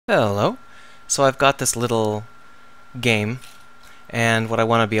Hello. So I've got this little game, and what I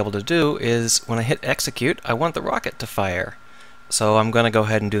want to be able to do is when I hit execute, I want the rocket to fire. So I'm going to go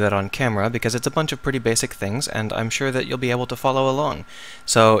ahead and do that on camera because it's a bunch of pretty basic things, and I'm sure that you'll be able to follow along.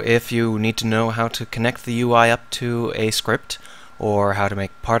 So if you need to know how to connect the UI up to a script, or how to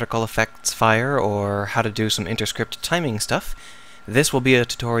make particle effects fire, or how to do some interscript timing stuff, this will be a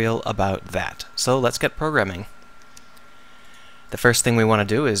tutorial about that. So let's get programming. The first thing we want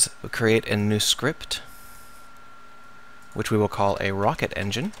to do is create a new script, which we will call a rocket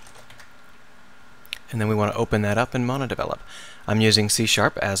engine. And then we want to open that up in MonoDevelop. I'm using C#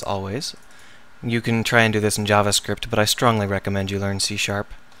 as always. You can try and do this in JavaScript, but I strongly recommend you learn C#.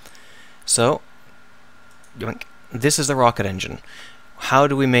 So, this is the rocket engine. How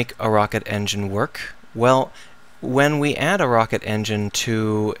do we make a rocket engine work? Well, when we add a rocket engine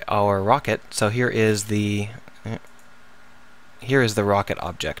to our rocket, so here is the rocket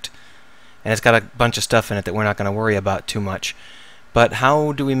object. And it's got a bunch of stuff in it that we're not going to worry about too much. But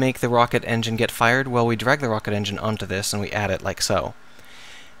how do we make the rocket engine get fired? Well, we drag the rocket engine onto this and we add it like so.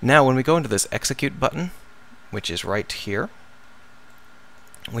 Now, when we go into this execute button, which is right here,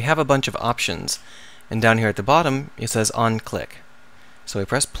 we have a bunch of options. And down here at the bottom, it says on click. So we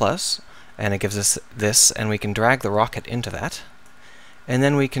press plus, and it gives us this, and we can drag the rocket into that. And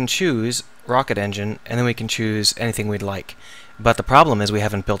then we can choose rocket engine, and then we can choose anything we'd like. But the problem is we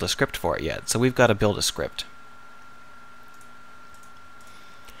haven't built a script for it yet, so we've got to build a script.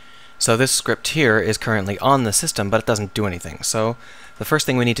 So this script here is currently on the system, but it doesn't do anything. So the first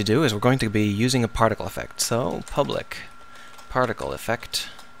thing we need to do is we're going to be using a particle effect. So public particle effect,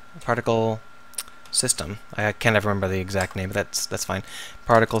 particle system. I can't ever remember the exact name, but that's fine.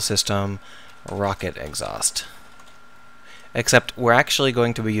 Particle system rocket exhaust. Except we're actually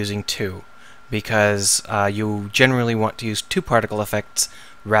going to be using two, because you generally want to use two particle effects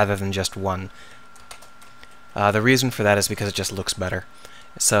rather than just one. The reason for that is because it just looks better.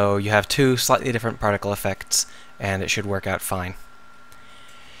 So you have two slightly different particle effects, and it should work out fine.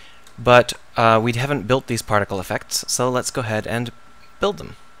 But we haven't built these particle effects, so let's go ahead and build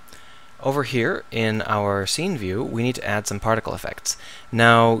them. Over here in our scene view, we need to add some particle effects.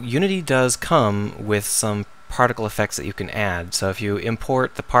 Now, Unity does come with some particle effects that you can add. So if you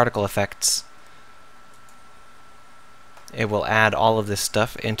import the particle effects, it will add all of this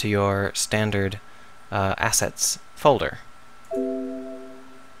stuff into your standard assets folder.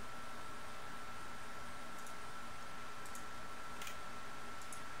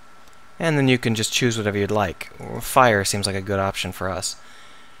 And then you can just choose whatever you'd like. Fire seems like a good option for us.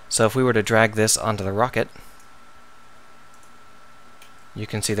 So if we were to drag this onto the rocket, you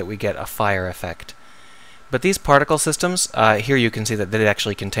can see that we get a fire effect. But these particle systems, here you can see that it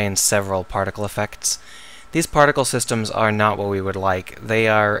actually contains several particle effects. These particle systems are not what we would like. They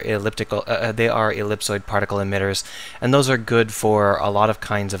are ellipsoid particle emitters, and those are good for a lot of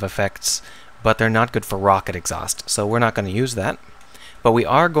kinds of effects, but they're not good for rocket exhaust. So we're not going to use that. But we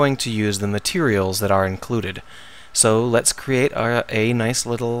are going to use the materials that are included. So let's create a nice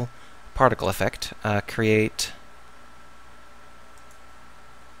little particle effect. Create...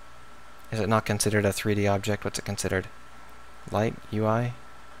 Is it not considered a 3D object? What's it considered? Light? UI?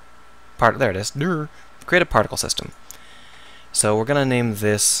 There it is. Create a particle system. So we're going to name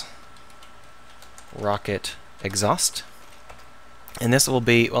this rocket exhaust. And this will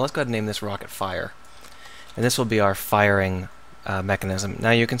be... Well, let's go ahead and name this rocket fire. And this will be our firing mechanism.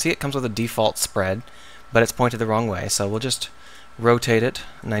 Now you can see it comes with a default spread, but it's pointed the wrong way, so we'll just rotate it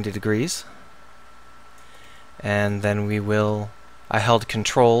 90 degrees. And then we will... I held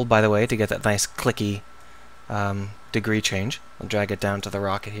Control, by the way, to get that nice clicky degree change. I'll drag it down to the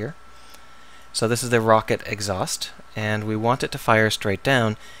rocket here. So this is the rocket exhaust, and we want it to fire straight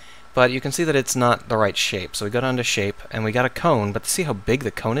down, but you can see that it's not the right shape. So we go down to shape, and we got a cone, but see how big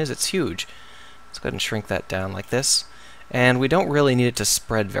the cone is? It's huge. Let's go ahead and shrink that down like this. And we don't really need it to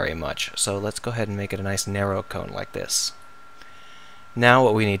spread very much, so let's go ahead and make it a nice narrow cone like this. Now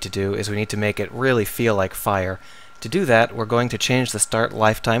what we need to do is we need to make it really feel like fire. To do that, we're going to change the start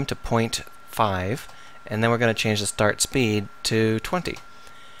lifetime to 0.5, and then we're going to change the start speed to 20.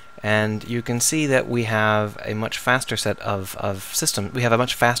 And you can see that we have a much faster set of systems. We have a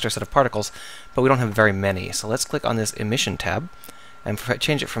much faster set of particles, but we don't have very many. So let's click on this emission tab and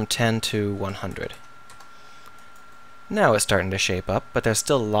change it from 10 to 100. Now it's starting to shape up, but there's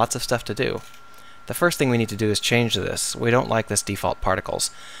still lots of stuff to do. The first thing we need to do is change this. We don't like this default particles.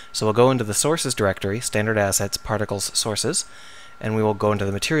 So we'll go into the sources directory, standard assets, particles, sources, and we will go into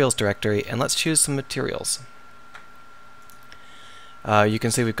the materials directory, and let's choose some materials. You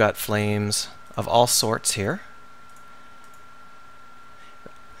can see we've got flames of all sorts here.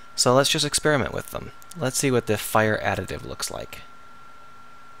 So let's just experiment with them. Let's see what the fire additive looks like.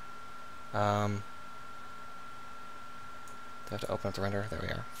 Do I have to open up the render? There we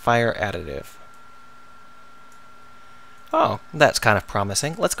are. Fire additive. Oh, that's kind of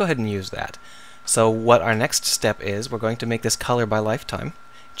promising. Let's go ahead and use that. So what our next step is, we're going to make this color by lifetime.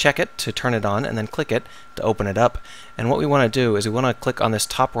 Check it to turn it on, and then click it to open it up. And what we want to do is we want to click on this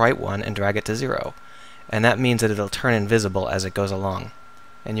top right one and drag it to 0. And that means that it'll turn invisible as it goes along.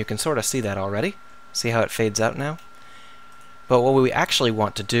 And you can sort of see that already. See how it fades out now? But what we actually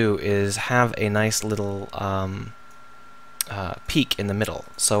want to do is have a nice little peak in the middle.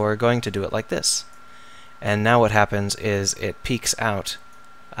 So we're going to do it like this. And now what happens is it peaks out.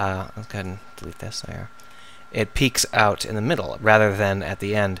 Let's go ahead and delete this there. It peaks out in the middle rather than at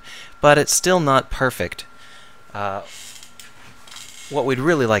the end. But it's still not perfect. What we'd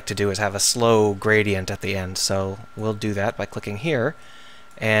really like to do is have a slow gradient at the end. So we'll do that by clicking here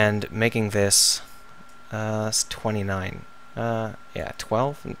and making this 29. Yeah,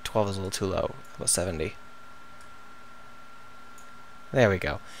 12. And 12 is a little too low. About 70. There we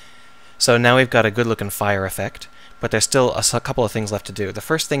go. So now we've got a good looking fire effect, but there's still a couple of things left to do. The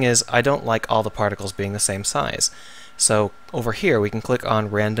first thing is I don't like all the particles being the same size. So over here we can click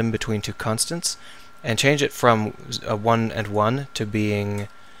on random between two constants and change it from 1 and 1 to being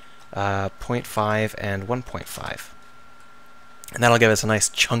 0.5 and 1.5. And that'll give us a nice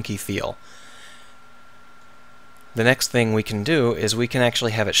chunky feel. The next thing we can do is we can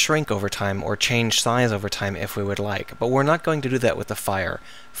actually have it shrink over time or change size over time if we would like. But we're not going to do that with the fire.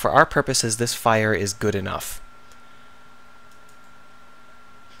 For our purposes, this fire is good enough.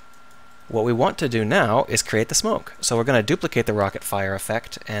 What we want to do now is create the smoke. So we're going to duplicate the rocket fire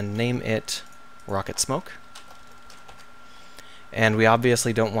effect and name it rocket smoke. And we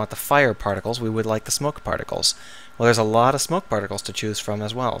obviously don't want the fire particles, we would like the smoke particles. Well, there's a lot of smoke particles to choose from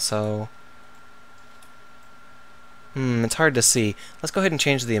as well, so it's hard to see. Let's go ahead and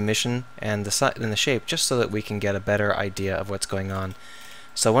change the emission and the shape just so that we can get a better idea of what's going on.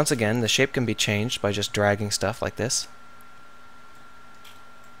 So once again, the shape can be changed by just dragging stuff like this.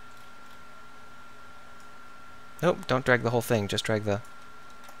 Nope, don't drag the whole thing, just drag the...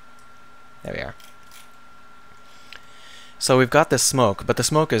 There we are. So we've got this smoke, but the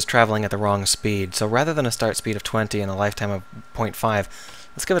smoke is traveling at the wrong speed. So rather than a start speed of 20 and a lifetime of 0.5,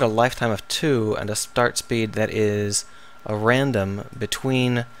 let's give it a lifetime of 2 and a start speed that is a random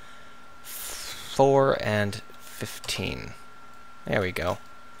between 4 and 15. There we go.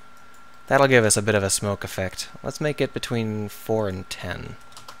 That'll give us a bit of a smoke effect. Let's make it between 4 and 10.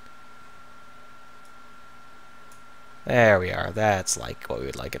 There we are. That's like what we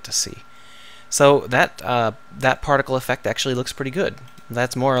would like it to see. So that that particle effect actually looks pretty good.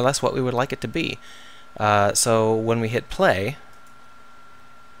 That's more or less what we would like it to be. So when we hit play,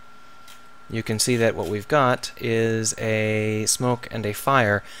 you can see that what we've got is a smoke and a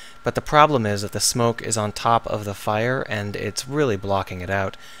fire, but the problem is that the smoke is on top of the fire and it's really blocking it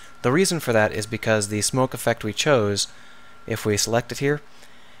out. The reason for that is because the smoke effect we chose, if we select it here,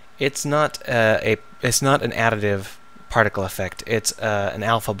 it's not an additive particle effect. It's an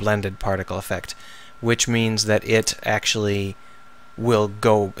alpha blended particle effect, which means that it actually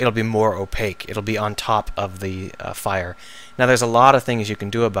it'll be more opaque. It'll be on top of the fire. Now there's a lot of things you can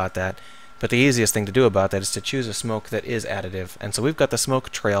do about that, but the easiest thing to do about that is to choose a smoke that is additive. And so we've got the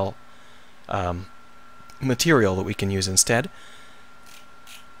smoke trail material that we can use instead.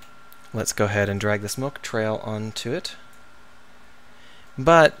 Let's go ahead and drag the smoke trail onto it.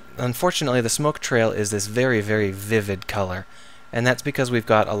 But unfortunately the smoke trail is this very, very vivid color, and that's because we've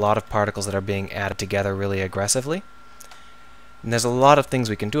got a lot of particles that are being added together really aggressively. And there's a lot of things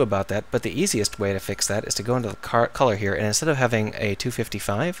we can do about that, but the easiest way to fix that is to go into the color here, and instead of having a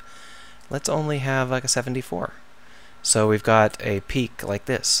 255, let's only have like a 74. So we've got a peak like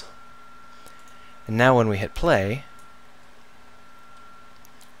this. And now when we hit play,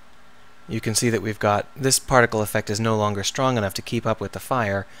 you can see that we've got this particle effect is no longer strong enough to keep up with the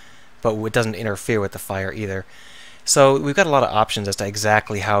fire, but it doesn't interfere with the fire either. So we've got a lot of options as to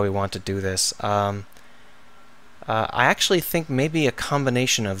exactly how we want to do this. I actually think maybe a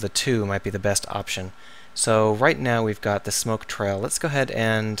combination of the two might be the best option. So right now we've got the smoke trail. Let's go ahead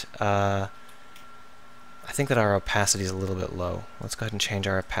and I think that our opacity is a little bit low. Let's go ahead and change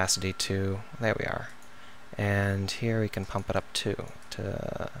our opacity to, there we are. And here we can pump it up too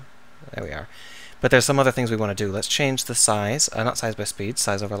to there we are. But there's some other things we want to do. Let's change the size, not size by speed,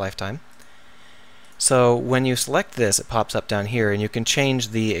 size over lifetime. So when you select this, it pops up down here, and you can change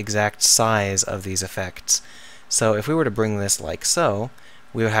the exact size of these effects. So if we were to bring this like so,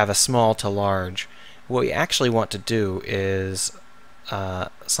 we would have a small to large. What we actually want to do is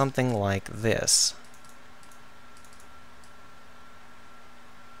something like this.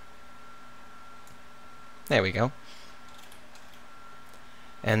 There we go.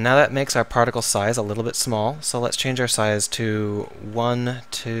 And now that makes our particle size a little bit small, so let's change our size to 1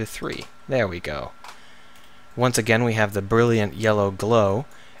 to 3. There we go. Once again, we have the brilliant yellow glow,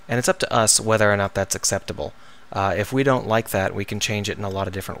 and it's up to us whether or not that's acceptable. If we don't like that, we can change it in a lot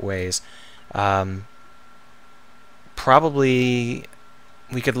of different ways. Probably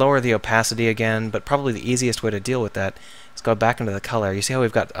we could lower the opacity again, but probably the easiest way to deal with that is go back into the color. You see how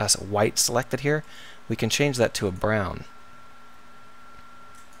we've got us white selected here? We can change that to a brown,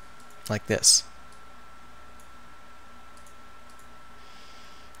 like this.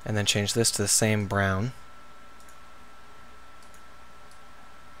 And then change this to the same brown.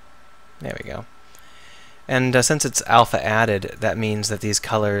 There we go. And since it's alpha added, that means that these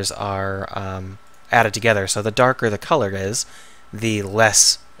colors are added together. So the darker the color is, the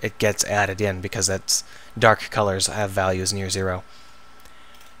less it gets added in, because that's dark colors have values near 0.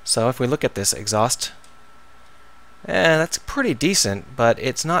 So if we look at this exhaust, that's pretty decent, but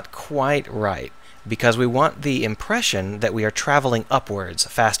it's not quite right, because we want the impression that we are traveling upwards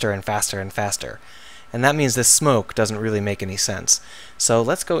faster and faster and faster. And that means this smoke doesn't really make any sense. So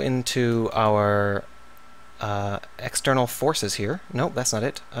let's go into our external forces here. Nope, that's not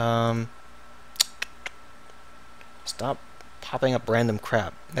it. Stop popping up random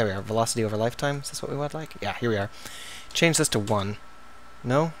crap. There we are. Velocity over lifetime. Is this what we would like? Yeah, here we are. Change this to 1.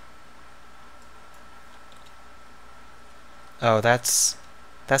 No? Oh, that's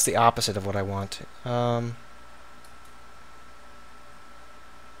the opposite of what I want. Oh,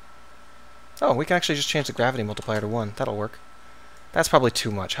 we can actually just change the gravity multiplier to 1. That'll work. That's probably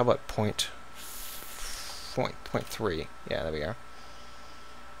too much. How about point 3? Yeah, there we are.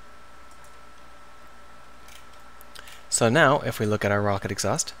 So now, if we look at our rocket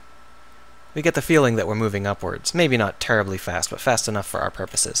exhaust, we get the feeling that we're moving upwards. Maybe not terribly fast, but fast enough for our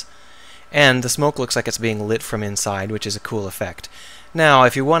purposes. And the smoke looks like it's being lit from inside, which is a cool effect. Now,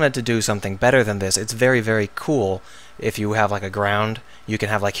 if you wanted to do something better than this, it's very, very cool if you have like a ground. You can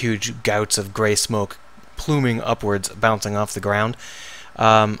have like huge gouts of gray smoke pluming upwards, bouncing off the ground.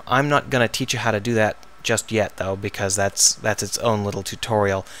 I'm not going to teach you how to do that just yet, though, because that's its own little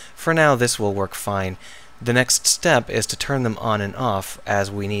tutorial. For now, this will work fine. The next step is to turn them on and off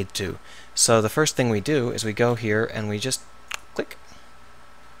as we need to. So the first thing we do is we go here and we just click.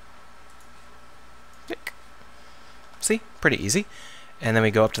 Click. See? Pretty easy. And then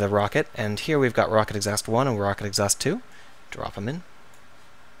we go up to the rocket, and here we've got rocket exhaust 1 and rocket exhaust 2. Drop them in.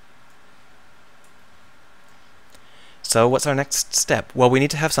 So what's our next step? Well, we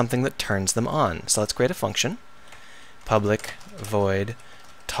need to have something that turns them on. So let's create a function. Public void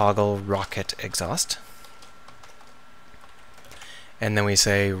toggle rocket exhaust. And then we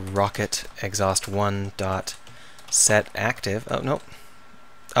say rocket exhaust 1 dot set active. Oh, no.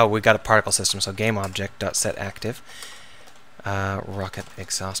 Oh, we got a particle system, so game object dot set active. Rocket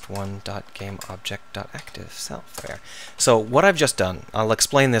exhaust 1 dot game object dot active self there. So what I've just done, I'll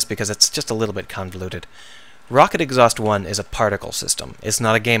explain this because it's just a little bit convoluted. Rocket exhaust 1 is a particle system. It's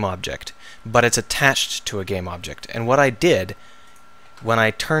not a game object, but it's attached to a game object. And what I did when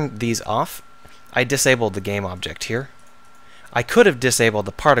I turned these off, I disabled the game object here. I could have disabled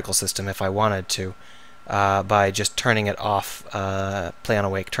the particle system if I wanted to by just turning it off. Play on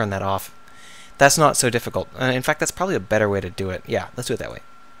awake, turn that off. That's not so difficult. In fact, that's probably a better way to do it. Yeah, let's do it that way.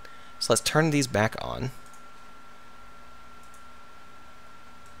 So let's turn these back on.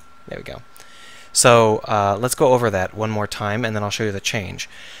 There we go. So let's go over that one more time, and then I'll show you the change.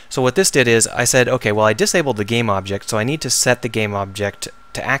 So what this did is I said, okay, well, I disabled the game object, so I need to set the game object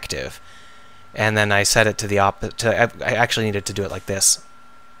to active. And then I set it to the opposite. I actually needed to do it like this.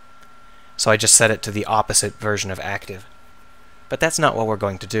 So I just set it to the opposite version of active. But that's not what we're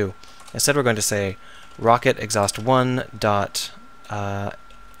going to do. Instead, we're going to say rocket exhaust 1 dot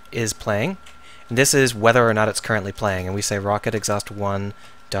is playing. And this is whether or not it's currently playing. And we say rocket exhaust 1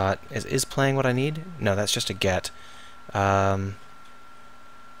 dot is playing what I need? No, that's just a get.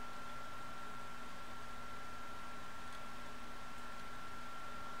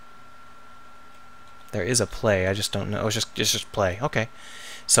 There is a play, I just don't know. It's just play. Okay.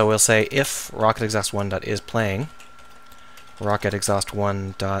 So we'll say if rocket exhaust 1 dot is playing, rocket exhaust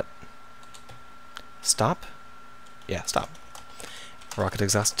 1 dot stop. Yeah, stop. Rocket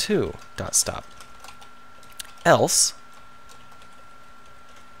exhaust 2 dot stop. Else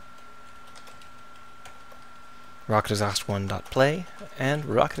rocket exhaust 1 dot play and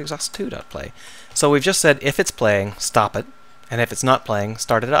rocket exhaust 2 dot play. So we've just said if it's playing, stop it, and if it's not playing,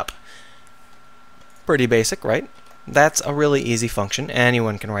 start it up. Pretty basic, right? That's a really easy function.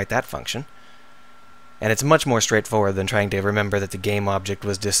 Anyone can write that function. And it's much more straightforward than trying to remember that the game object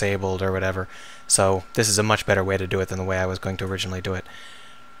was disabled or whatever. So this is a much better way to do it than the way I was going to originally do it.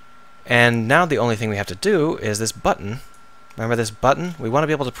 And now the only thing we have to do is this button. Remember this button? We want to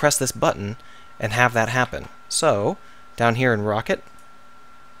be able to press this button and have that happen. So, down here in Rocket,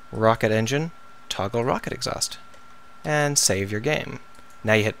 Rocket Engine, toggle rocket exhaust. And save your game.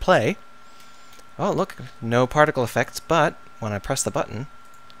 Now you hit play. Oh, look, no particle effects, but when I press the button,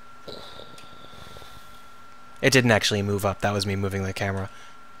 it didn't actually move up. That was me moving the camera.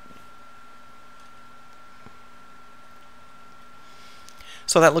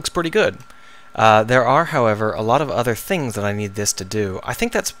 So that looks pretty good. There are, however, a lot of other things that I need this to do. I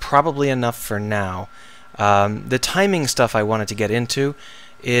think that's probably enough for now. The timing stuff I wanted to get into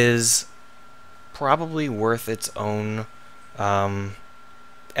is probably worth its own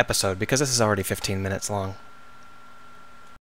episode, because this is already 15 minutes long.